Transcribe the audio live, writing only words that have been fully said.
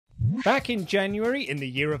Back in January, in the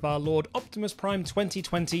year of our Lord Optimus Prime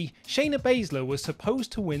 2020, Shayna Baszler was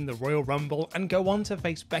supposed to win the Royal Rumble and go on to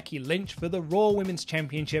face Becky Lynch for the Raw Women's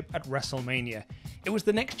Championship at WrestleMania. It was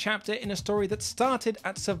the next chapter in a story that started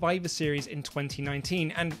at Survivor Series in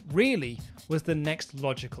 2019 and really was the next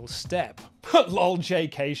logical step. But lol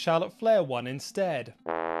JK, Charlotte Flair won instead.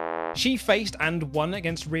 She faced and won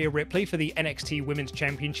against Rhea Ripley for the NXT Women's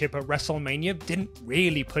Championship at WrestleMania, didn't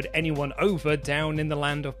really put anyone over down in the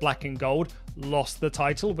land of black and gold, lost the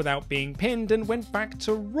title without being pinned and went back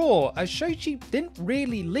to Raw, a show she didn't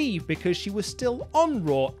really leave because she was still on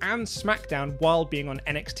Raw and SmackDown while being on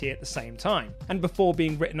NXT at the same time. And before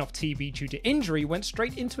being written off TV due to injury, went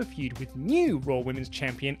straight into a feud with new Raw Women's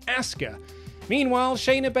Champion Asuka. Meanwhile,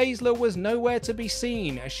 Shayna Baszler was nowhere to be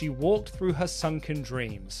seen as she walked through her sunken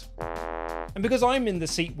dreams. And because I'm in the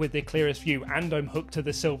seat with the clearest view and I'm hooked to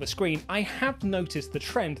the silver screen, I have noticed the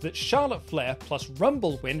trend that Charlotte Flair plus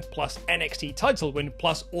Rumble win plus NXT title win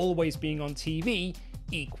plus always being on TV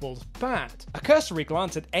equals bad. A cursory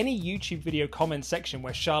glance at any YouTube video comment section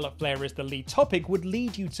where Charlotte Flair is the lead topic would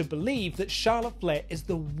lead you to believe that Charlotte Flair is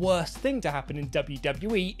the worst thing to happen in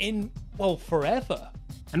WWE in, well, forever.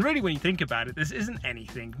 And really, when you think about it, this isn't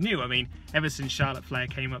anything new. I mean, ever since Charlotte Flair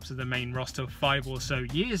came up to the main roster 5 or so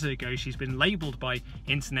years ago, she's been labelled by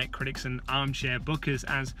internet critics and armchair bookers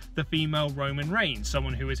as the female Roman Reigns,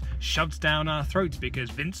 someone who is shoved down our throats because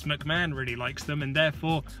Vince McMahon really likes them and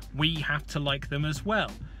therefore we have to like them as well.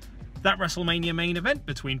 That WrestleMania main event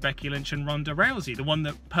between Becky Lynch and Ronda Rousey, the one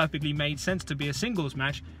that perfectly made sense to be a singles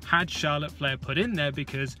match, had Charlotte Flair put in there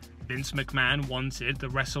because Vince McMahon wanted the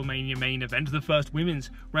WrestleMania main event, the first women's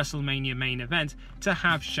WrestleMania main event, to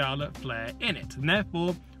have Charlotte Flair in it. And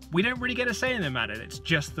therefore, we don't really get a say in the matter. It's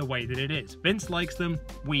just the way that it is. Vince likes them,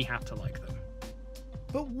 we have to like them.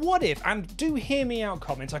 But what if, and do hear me out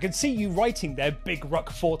comments, I can see you writing there, Big Ruck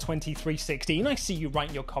 42316, I see you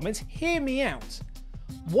writing your comments, hear me out.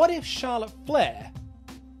 What if Charlotte Flair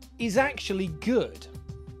is actually good?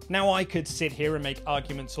 Now, I could sit here and make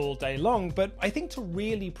arguments all day long, but I think to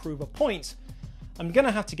really prove a point, I'm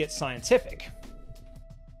gonna have to get scientific.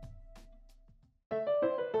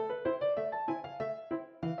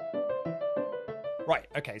 Right,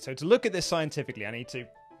 okay, so to look at this scientifically, I need to...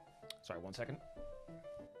 Sorry, 1 second.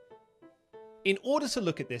 In order to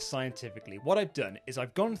look at this scientifically, what I've done is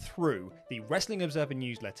I've gone through the Wrestling Observer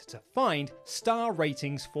newsletter to find star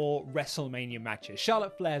ratings for WrestleMania matches,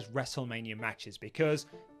 Charlotte Flair's WrestleMania matches, because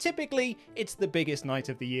typically it's the biggest night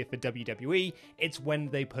of the year for WWE, it's when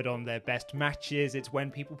they put on their best matches, it's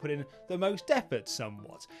when people put in the most effort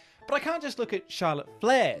somewhat. But I can't just look at Charlotte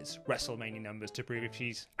Flair's WrestleMania numbers to prove if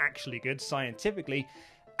she's actually good scientifically.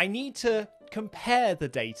 I need to compare the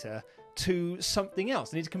data to something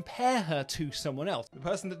else. I need to compare her to someone else. The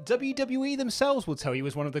person that WWE themselves will tell you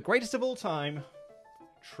is one of the greatest of all time,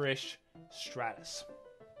 Trish Stratus.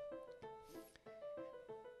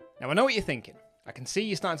 Now, I know what you're thinking. I can see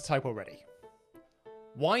you starting to type already.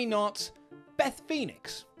 Why not Beth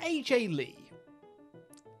Phoenix, AJ Lee,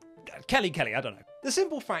 Kelly, I don't know. The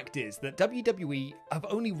simple fact is that WWE have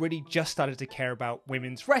only really just started to care about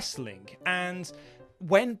women's wrestling, and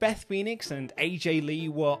when Beth Phoenix and AJ Lee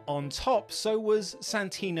were on top, so was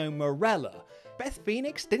Santino Marella. Beth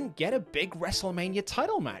Phoenix didn't get a big WrestleMania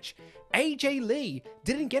title match. AJ Lee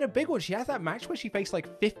didn't get a big one. She had that match where she faced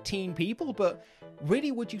like 15 people, but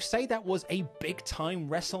really, would you say that was a big-time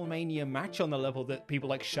WrestleMania match on the level that people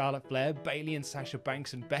like Charlotte Flair, Bayley and Sasha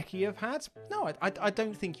Banks and Becky have had? No, I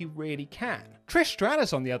don't think you really can. Trish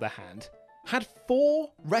Stratus, on the other hand, had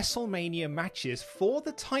 4 WrestleMania matches for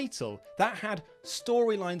the title that had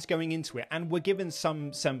storylines going into it and were given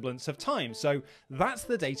some semblance of time. So that's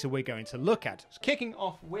the data we're going to look at. So kicking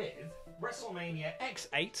off with WrestleMania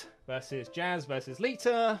X8 versus Jazz versus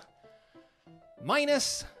Lita,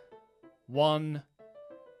 -1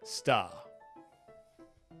 star.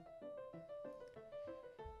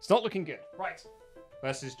 It's not looking good. Right.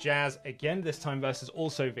 Versus Jazz again, this time versus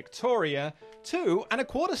also Victoria,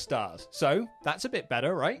 2¼ stars. So that's a bit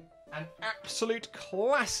better, right? An absolute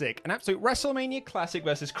classic, an absolute WrestleMania classic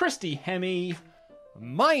versus Christy Hemme,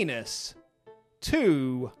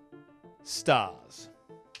 -2 stars.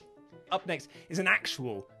 Up next is an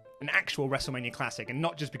actual WrestleMania classic, and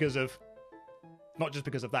not just because of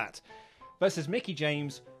that. Versus Mickie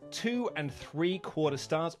James, 2¾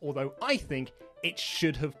 stars, although I think it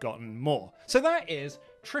should have gotten more. So that is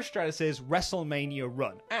Trish Stratus's WrestleMania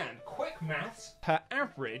run. And quick maths, her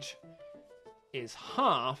average is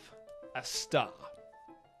 ½ a star.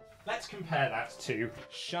 Let's compare that to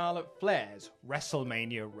Charlotte Flair's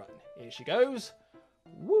WrestleMania run. Here she goes.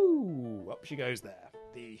 Woo! Up she goes there.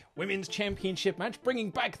 the Women's Championship match, bringing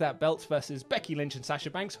back that belt versus Becky Lynch and Sasha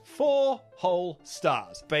Banks. 4 whole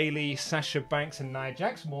stars. Bayley, Sasha Banks, and Nia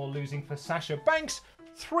Jax. More losing for Sasha Banks.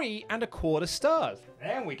 3¼ stars.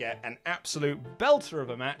 Then we get an absolute belter of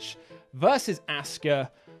a match versus Asuka.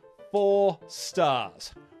 4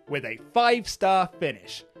 stars. With a 5-star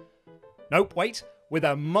finish. Nope, wait. With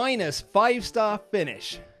a minus 5-star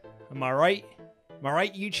finish. Am I right? Am I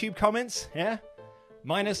right, YouTube comments? Yeah?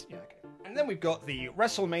 Minus... Yeah, okay. And then we've got the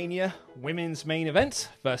WrestleMania women's main event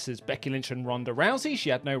versus Becky Lynch and Ronda Rousey. She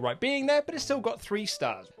had no right being there, but it's still got 3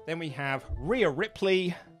 stars. Then we have Rhea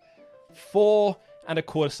Ripley,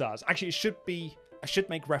 4¼ stars. Actually, it should be... I should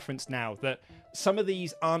make reference now that some of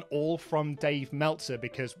these aren't all from Dave Meltzer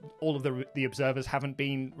because all of the observers haven't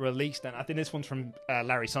been released. And I think this one's from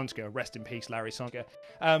Larry Sonska. Rest in peace, Larry Sonska.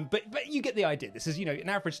 But you get the idea. This is, an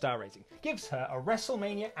average star rating. Gives her a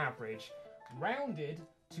WrestleMania average rounded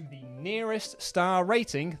to the nearest star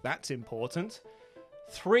rating. That's important.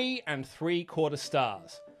 3¾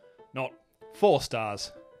 stars. Not 4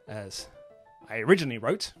 stars, as I originally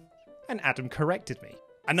wrote. And Adam corrected me.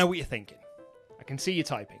 I know what you're thinking. I can see you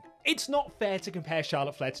typing. It's not fair to compare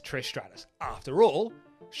Charlotte Flair to Trish Stratus. After all,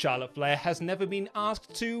 Charlotte Flair has never been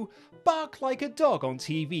asked to bark like a dog on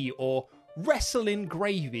TV or wrestle in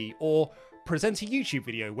gravy or present a YouTube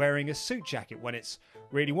video wearing a suit jacket when it's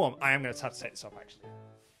really warm. I am going to have to take this off, actually.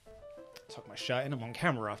 Tuck my shirt in. I'm on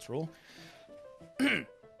camera, after all.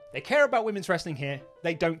 They care about women's wrestling here.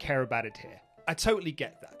 They don't care about it here. I totally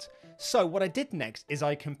get that. So what I did next is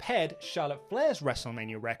I compared Charlotte Flair's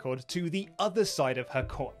WrestleMania record to the other side of her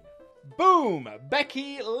coin. Boom!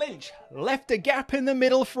 Becky Lynch left a gap in the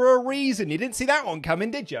middle for a reason. You didn't see that one coming,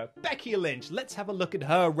 did you? Becky Lynch. Let's have a look at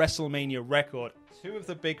her WrestleMania record. 2 of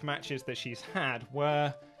the big matches that she's had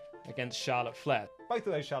were against Charlotte Flair. Both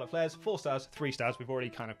of those Charlotte Flairs, 4 stars, 3 stars. We've already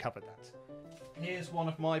kind of covered that. Here's one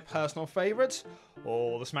of my personal favourites.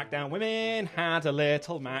 All the SmackDown women had a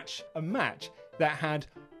little match. A match that had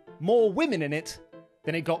more women in it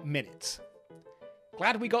than it got minutes.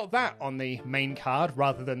 Glad we got that on the main card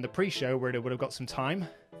rather than the pre-show where it would have got some time.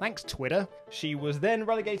 Thanks, Twitter. She was then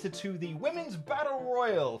relegated to the Women's Battle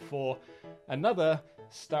Royal for another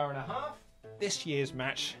 1.5 stars. This year's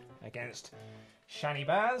match against Shayna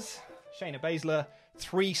Baszler,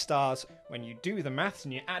 3 stars. When you do the maths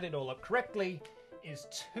and you add it all up correctly, is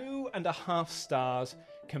 2½ stars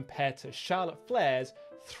compared to Charlotte Flair's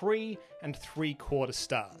 3¾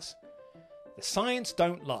 stars. The science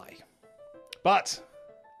don't lie. But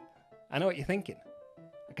I know what you're thinking.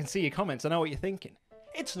 I can see your comments. I know what you're thinking.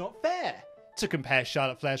 It's not fair to compare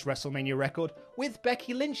Charlotte Flair's WrestleMania record with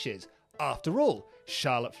Becky Lynch's. After all,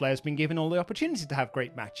 Charlotte Flair's been given all the opportunity to have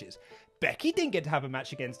great matches. Becky didn't get to have a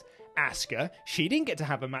match against Asuka. She didn't get to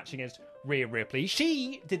have a match against Rhea Ripley.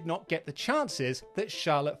 She did not get the chances that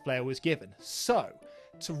Charlotte Flair was given. So,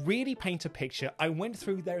 to really paint a picture, I went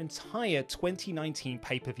through their entire 2019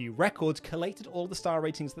 pay-per-view records, collated all the star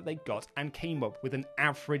ratings that they got, and came up with an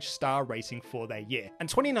average star rating for their year. And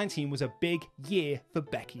 2019 was a big year for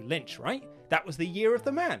Becky Lynch, right? That was the year of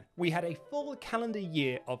the man. We had a full calendar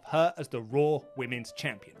year of her as the Raw Women's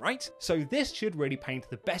Champion, right? So this should really paint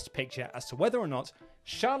the best picture as to whether or not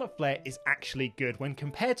Charlotte Flair is actually good when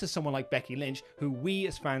compared to someone like Becky Lynch, who we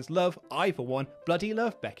as fans love. I, for one, bloody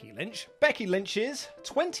love Becky Lynch. Becky Lynch's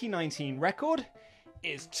 2019 record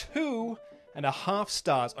is 2½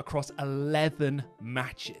 stars across 11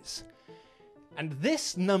 matches. And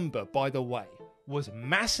this number, by the way, was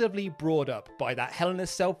massively brought up by that Hell in a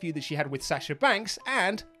Cell feud that she had with Sasha Banks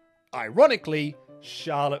and, ironically,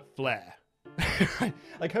 Charlotte Flair.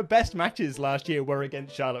 Like, her best matches last year were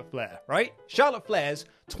against Charlotte Flair, right? Charlotte Flair's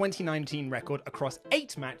 2019 record across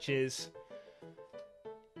 8 matches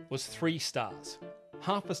was 3 stars.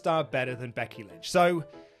 ½ star better than Becky Lynch. So,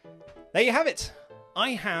 there you have it.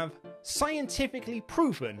 I have scientifically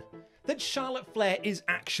proven that Charlotte Flair is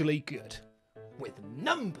actually good. With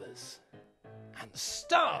numbers and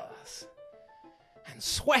stars and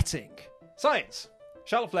sweating. Science.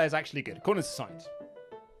 Charlotte Flair is actually good, according to science.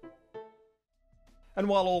 And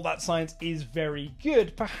while all that science is very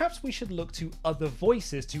good, perhaps we should look to other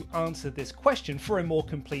voices to answer this question for a more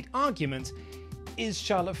complete argument. Is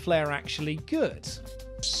Charlotte Flair actually good?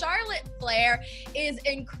 Charlotte Flair is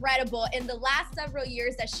incredible. In the last several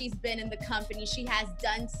years that she's been in the company, she has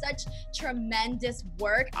done such tremendous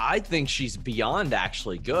work. I think she's beyond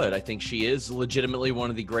actually good. I think she is legitimately one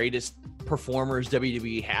of the greatest performers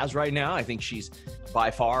WWE has right now. I think she's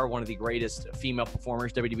by far one of the greatest female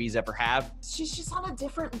performers WWE's ever have. She's just on a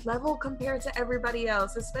different level compared to everybody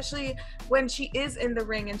else, especially when she is in the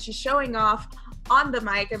ring and she's showing off on the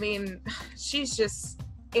mic. I mean, she's just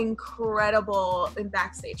incredible in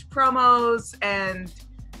backstage promos, and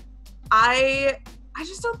I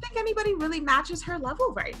just don't think anybody really matches her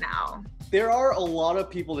level right now. There are a lot of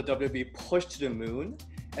people that WWE pushed to the moon,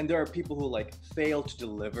 and there are people who like fail to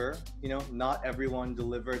deliver. You know, not everyone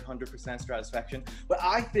delivered 100% satisfaction, but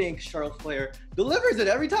I think Charlotte Flair delivers it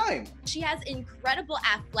every time. She has incredible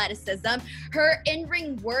athleticism. Her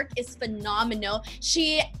in-ring work is phenomenal.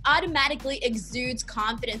 She automatically exudes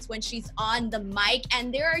confidence when she's on the mic,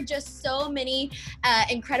 and there are just so many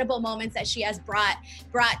incredible moments that she has brought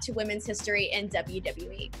to women's history in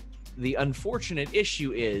WWE. The unfortunate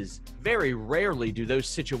issue is very rarely do those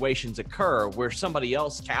situations occur where somebody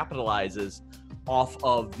else capitalizes off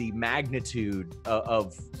of the magnitude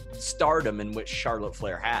of stardom in which Charlotte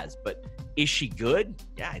Flair has. But is she good?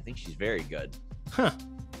 Yeah, I think she's very good. Huh.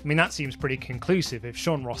 I mean, that seems pretty conclusive. If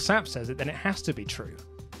Sean Ross Sapp says it, then it has to be true.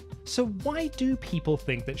 So why do people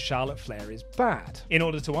think that Charlotte Flair is bad? In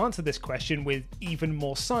order to answer this question with even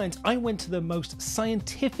more science, I went to the most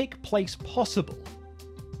scientific place possible: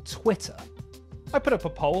 Twitter. I put up a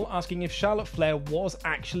poll asking if Charlotte Flair was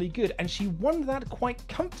actually good, and she won that quite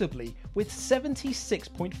comfortably with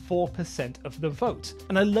 76.4% of the vote.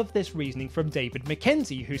 And I love this reasoning from David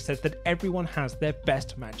McKenzie, who says that everyone has their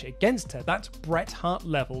best match against her. That's Bret Hart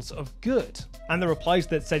levels of good. And the replies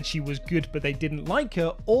that said she was good but they didn't like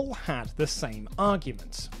her all had the same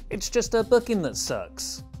argument. It's just her booking that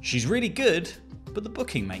sucks. She's really good, but the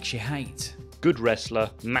booking makes you hate. Good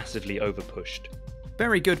wrestler, massively overpushed.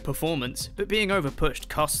 Very good performance, but being overpushed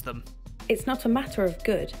costs them. It's not a matter of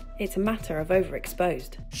good, it's a matter of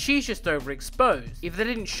overexposed. She's just overexposed. If they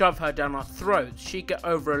didn't shove her down our throats, she'd get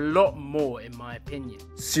over a lot more, in my opinion.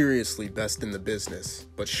 Seriously best in the business,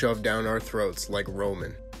 but shoved down our throats like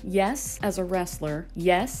Roman. Yes, as a wrestler.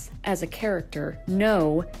 Yes, as a character.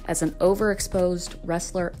 No, as an overexposed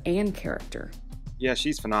wrestler and character. Yeah,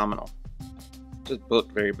 she's phenomenal. Just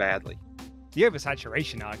booked very badly. The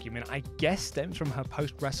oversaturation argument, I guess, stems from her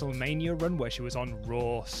post-WrestleMania run where she was on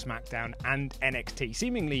Raw, SmackDown, and NXT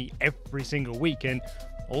seemingly every single week, and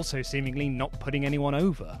also seemingly not putting anyone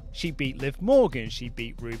over. She beat Liv Morgan, she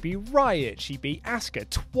beat Ruby Riott, she beat Asuka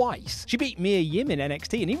twice. She beat Mia Yim in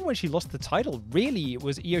NXT, and even when she lost the title, really it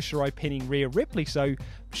was Io Shirai pinning Rhea Ripley, so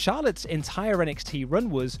Charlotte's entire NXT run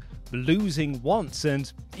was losing once,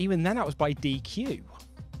 and even then that was by DQ.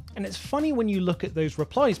 And it's funny when you look at those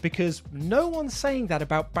replies because no one's saying that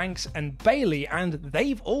about Banks and Bayley, and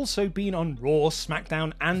they've also been on Raw,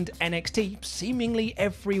 SmackDown, and NXT seemingly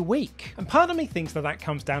every week. And part of me thinks that that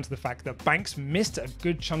comes down to the fact that Banks missed a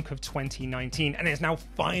good chunk of 2019 and is now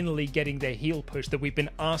finally getting the heel push that we've been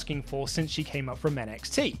asking for since she came up from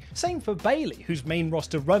NXT. Same for Bayley, whose main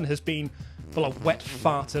roster run has been, well, a wet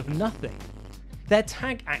fart of nothing. Their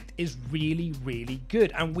tag act is really, really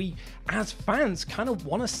good, and we, as fans, kind of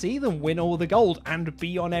want to see them win all the gold and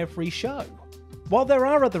be on every show. While there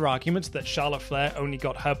are other arguments that Charlotte Flair only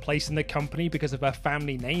got her place in the company because of her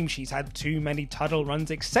family name, she's had too many title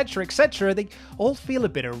runs, etc, etc, they all feel a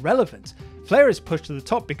bit irrelevant. Flair is pushed to the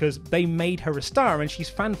top because they made her a star and she's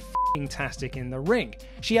fan-tastic in the ring.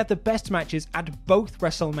 She had the best matches at both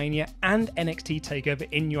WrestleMania and NXT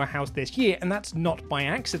TakeOver in Your House this year, and that's not by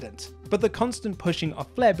accident. But the constant pushing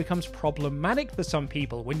of Flair becomes problematic for some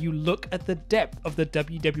people when you look at the depth of the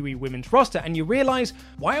WWE women's roster and you realise,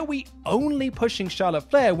 why are we only pushing Charlotte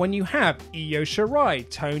Flair when you have Io Shirai,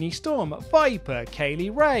 Toni Storm, Viper,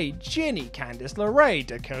 Kaylee Ray, Ginny, Candice LeRae,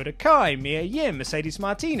 Dakota Kai, Mia Yim, Mercedes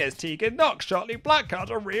Martinez, Tegan Nox, Shotzi Blackheart,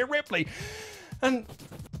 and Rhea Ripley. And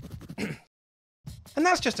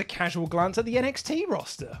that's just a casual glance at the NXT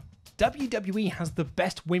roster. WWE has the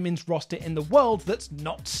best women's roster in the world that's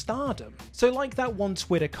not Stardom. So like that one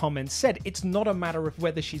Twitter comment said, it's not a matter of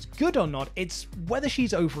whether she's good or not, it's whether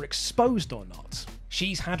she's overexposed or not.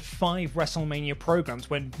 She's had 5 WrestleMania programs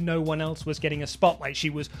when no one else was getting a spotlight. She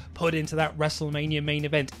was put into that WrestleMania main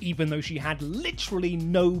event even though she had literally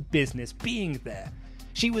no business being there.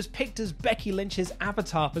 She was picked as Becky Lynch's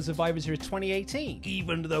avatar for Survivor Series 2018,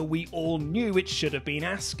 even though we all knew it should have been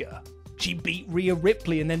Asuka. She beat Rhea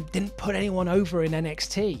Ripley and then didn't put anyone over in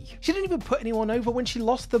NXT. She didn't even put anyone over when she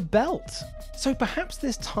lost the belt. So perhaps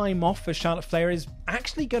this time off for Charlotte Flair is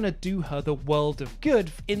actually going to do her the world of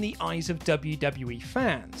good in the eyes of WWE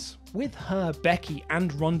fans. With her, Becky,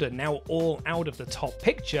 and Ronda now all out of the top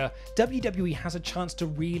picture, WWE has a chance to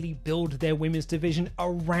really build their women's division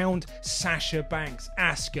around Sasha Banks,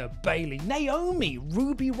 Asuka, Bayley, Naomi,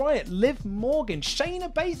 Ruby Riott, Liv Morgan,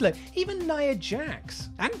 Shayna Baszler, even Nia Jax,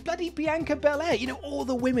 and bloody Bianca Belair. You know, all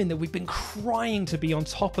the women that we've been crying to be on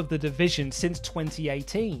top of the division since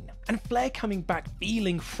 2018. And Flair coming back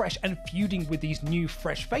feeling fresh and feuding with these new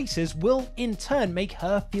fresh faces will in turn make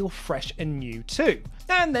her feel fresh and new too.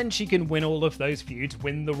 And then she can win all of those feuds,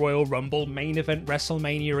 win the Royal Rumble, main event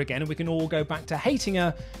WrestleMania again, and we can all go back to hating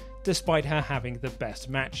her despite her having the best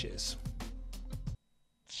matches.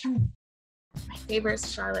 My favorite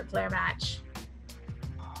Charlotte Flair match.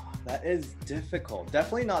 That is difficult.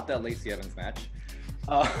 Definitely not that Lacey Evans match.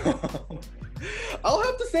 I'll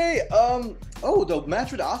have to say, the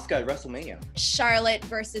match with Asuka at WrestleMania. Charlotte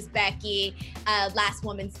versus Becky, last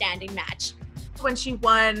woman standing match. When she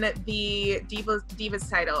won the Divas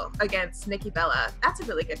title against Nikki Bella. That's a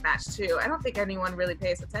really good match too. I don't think anyone really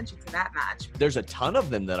pays attention to that match. There's a ton of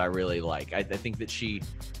them that I really like. I think that she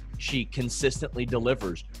consistently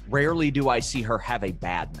delivers. Rarely do I see her have a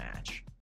bad match.